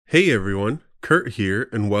Hey everyone, Kurt here,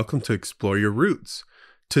 and welcome to Explore Your Roots.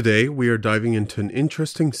 Today we are diving into an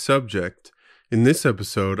interesting subject. In this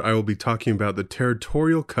episode, I will be talking about the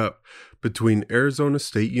Territorial Cup between Arizona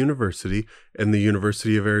State University and the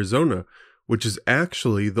University of Arizona, which is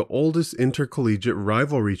actually the oldest intercollegiate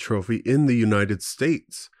rivalry trophy in the United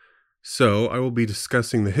States. So I will be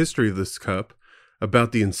discussing the history of this cup,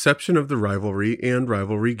 about the inception of the rivalry and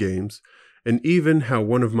rivalry games, and even how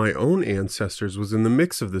one of my own ancestors was in the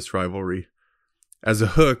mix of this rivalry. As a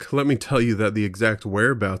hook, let me tell you that the exact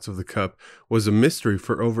whereabouts of the cup was a mystery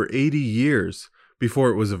for over 80 years before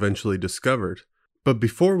it was eventually discovered. But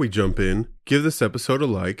before we jump in, give this episode a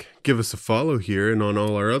like, give us a follow here and on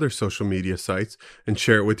all our other social media sites, and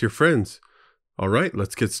share it with your friends. Alright,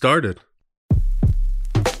 let's get started.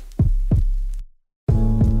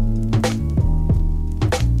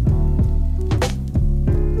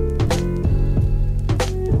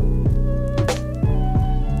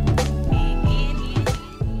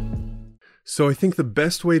 So I think the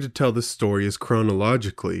best way to tell this story is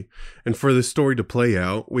chronologically, and for this story to play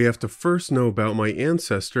out, we have to first know about my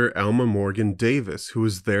ancestor Alma Morgan Davis, who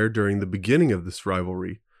was there during the beginning of this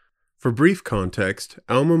rivalry. For brief context,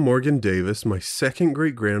 Alma Morgan Davis, my second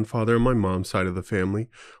great-grandfather on my mom's side of the family,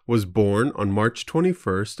 was born on March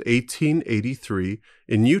 21st, 1883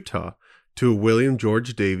 in Utah to William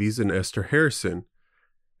George Davies and Esther Harrison.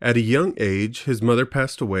 At a young age, his mother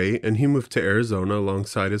passed away and he moved to Arizona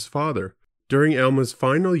alongside his father. During Alma's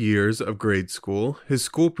final years of grade school, his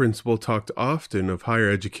school principal talked often of higher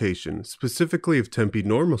education, specifically of Tempe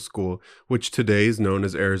Normal School, which today is known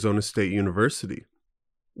as Arizona State University.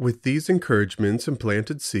 With these encouragements and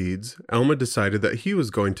planted seeds, Alma decided that he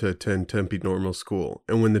was going to attend Tempe Normal School,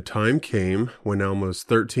 and when the time came, when Alma was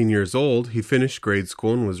 13 years old, he finished grade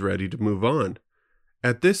school and was ready to move on.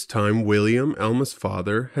 At this time, William, Alma's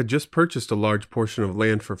father, had just purchased a large portion of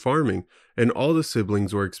land for farming, and all the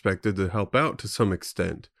siblings were expected to help out to some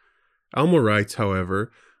extent. Alma writes,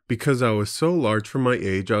 however, because I was so large for my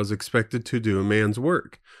age, I was expected to do a man's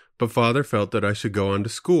work, but father felt that I should go on to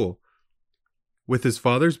school. With his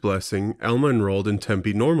father's blessing, Alma enrolled in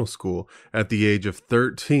Tempe Normal School at the age of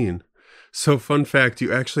 13. So fun fact,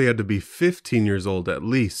 you actually had to be 15 years old at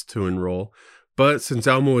least to enroll. But since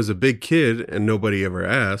Alma was a big kid and nobody ever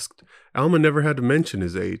asked, Alma never had to mention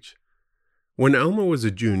his age. When Alma was a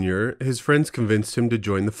junior, his friends convinced him to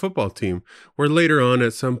join the football team, where later on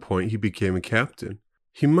at some point he became a captain.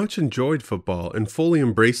 He much enjoyed football and fully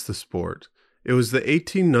embraced the sport. It was the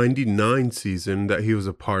 1899 season that he was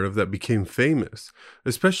a part of that became famous,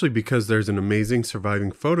 especially because there's an amazing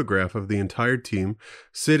surviving photograph of the entire team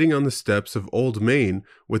sitting on the steps of Old Main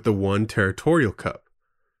with the one Territorial Cup.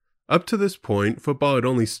 Up to this point, football had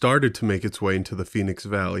only started to make its way into the Phoenix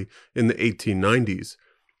Valley in the 1890s.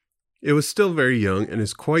 It was still very young and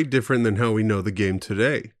is quite different than how we know the game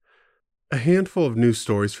today. A handful of news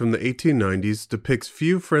stories from the 1890s depicts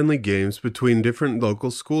few friendly games between different local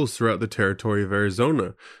schools throughout the territory of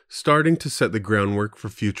Arizona, starting to set the groundwork for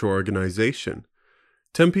future organization.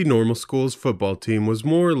 Tempe Normal School's football team was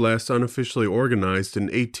more or less unofficially organized in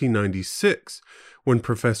 1896, when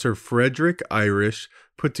Professor Frederick Irish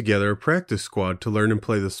put together a practice squad to learn and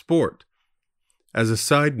play the sport. As a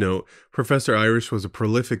side note, Professor Irish was a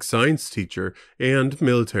prolific science teacher and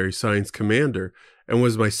military science commander, and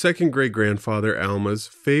was my second great-grandfather Alma's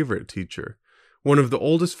favorite teacher. One of the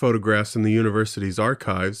oldest photographs in the university's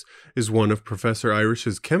archives is one of Professor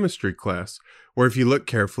Irish's chemistry class, where if you look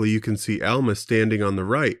carefully you can see Alma standing on the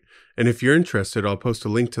right, and if you're interested I'll post a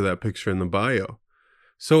link to that picture in the bio.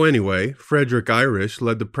 So anyway, Frederick Irish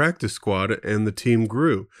led the practice squad and the team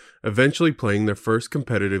grew, eventually playing their first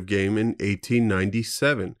competitive game in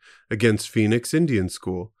 1897 against Phoenix Indian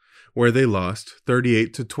School, where they lost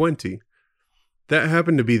 38-20. That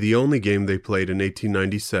happened to be the only game they played in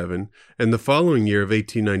 1897, and the following year of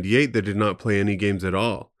 1898 they did not play any games at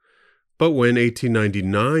all. But when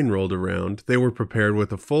 1899 rolled around, they were prepared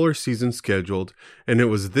with a fuller season scheduled, and it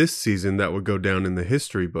was this season that would go down in the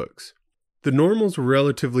history books. The Normals were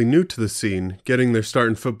relatively new to the scene, getting their start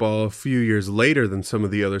in football a few years later than some of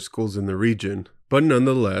the other schools in the region, but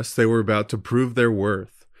nonetheless, they were about to prove their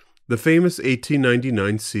worth. The famous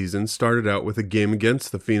 1899 season started out with a game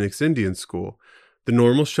against the Phoenix Indian School. The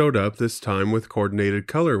Normals showed up this time with coordinated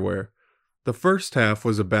colorware. The first half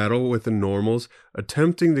was a battle with the Normals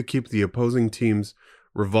attempting to keep the opposing team's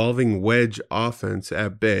revolving wedge offense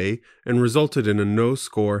at bay and resulted in a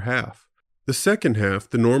no-score half. The second half,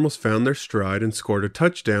 the Normals found their stride and scored a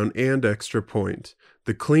touchdown and extra point.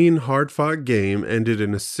 The clean, hard-fought game ended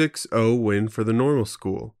in a 6-0 win for the Normal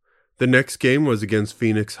School. The next game was against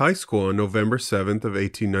Phoenix High School on November 7th of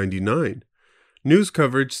 1899. News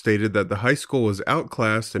coverage stated that the high school was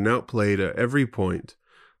outclassed and outplayed at every point.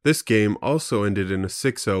 This game also ended in a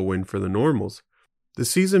 6-0 win for the Normals. The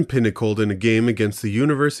season pinnacled in a game against the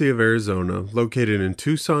University of Arizona, located in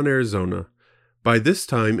Tucson, Arizona. By this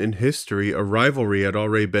time in history, a rivalry had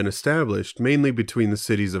already been established, mainly between the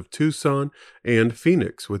cities of Tucson and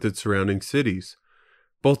Phoenix, with its surrounding cities.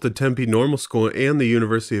 Both the Tempe Normal School and the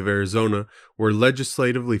University of Arizona were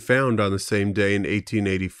legislatively found on the same day in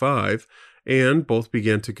 1885, and both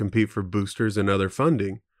began to compete for boosters and other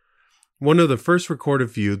funding. One of the first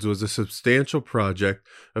recorded feuds was a substantial project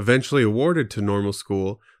eventually awarded to Normal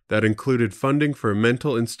School that included funding for a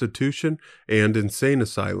mental institution and insane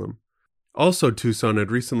asylum. Also, Tucson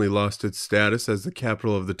had recently lost its status as the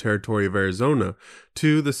capital of the territory of Arizona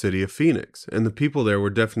to the city of Phoenix, and the people there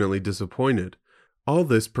were definitely disappointed. All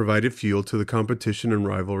this provided fuel to the competition and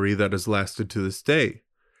rivalry that has lasted to this day.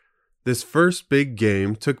 This first big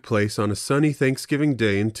game took place on a sunny Thanksgiving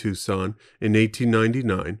Day in Tucson in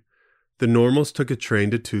 1899. The Normals took a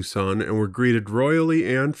train to Tucson and were greeted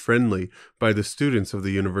royally and friendly by the students of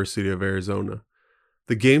the University of Arizona.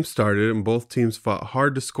 The game started and both teams fought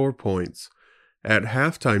hard to score points. At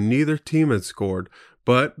halftime, neither team had scored,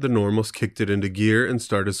 but the Normals kicked it into gear and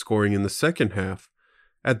started scoring in the second half.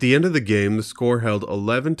 At the end of the game, the score held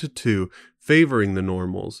 11-2, favoring the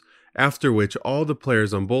Normals, after which all the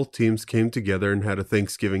players on both teams came together and had a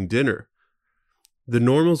Thanksgiving dinner. The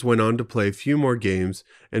Normals went on to play a few more games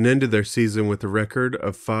and ended their season with a record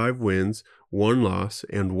of 5 wins, 1 loss,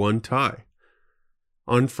 and 1 tie.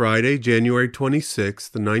 On Friday, January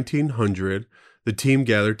 26, 1900, the team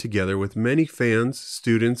gathered together with many fans,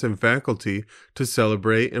 students, and faculty to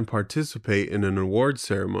celebrate and participate in an awards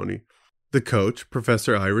ceremony. The coach,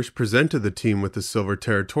 Professor Irish, presented the team with the Silver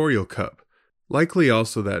Territorial Cup. Likely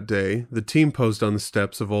also that day, the team posed on the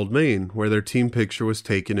steps of Old Main, where their team picture was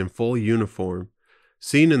taken in full uniform.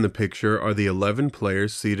 Seen in the picture are the 11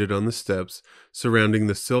 players seated on the steps surrounding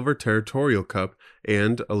the Silver Territorial Cup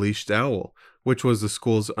and a leashed owl, which was the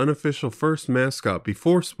school's unofficial first mascot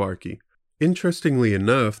before Sparky. Interestingly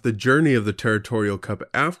enough, the journey of the Territorial Cup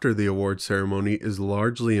after the award ceremony is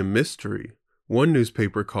largely a mystery. One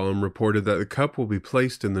newspaper column reported that the cup will be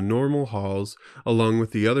placed in the normal halls along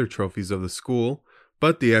with the other trophies of the school,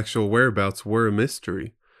 but the actual whereabouts were a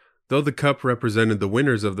mystery. Though the cup represented the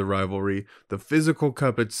winners of the rivalry, the physical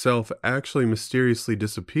cup itself actually mysteriously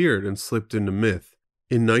disappeared and slipped into myth.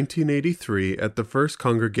 In 1983, at the First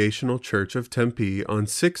Congregational Church of Tempe on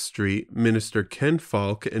 6th Street, Minister Ken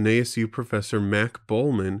Falk and ASU professor Mac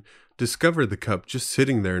Bowman discovered the cup just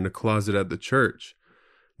sitting there in a closet at the church.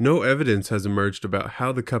 No evidence has emerged about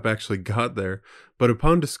how the cup actually got there, but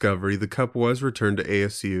upon discovery, the cup was returned to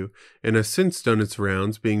ASU and has since done its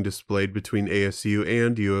rounds, being displayed between ASU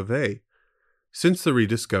and U of A. Since the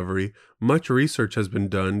rediscovery, much research has been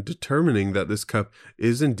done determining that this cup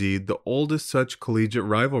is indeed the oldest such collegiate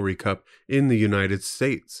rivalry cup in the United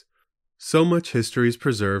States. So much history is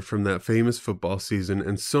preserved from that famous football season,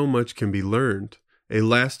 and so much can be learned. A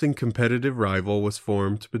lasting competitive rival was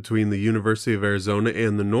formed between the University of Arizona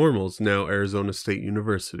and the Normals, now Arizona State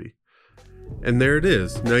University. And there it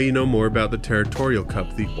is. Now you know more about the Territorial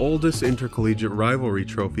Cup, the oldest intercollegiate rivalry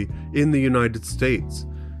trophy in the United States.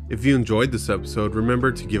 If you enjoyed this episode,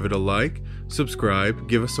 remember to give it a like, subscribe,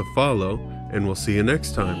 give us a follow, and we'll see you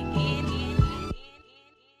next time.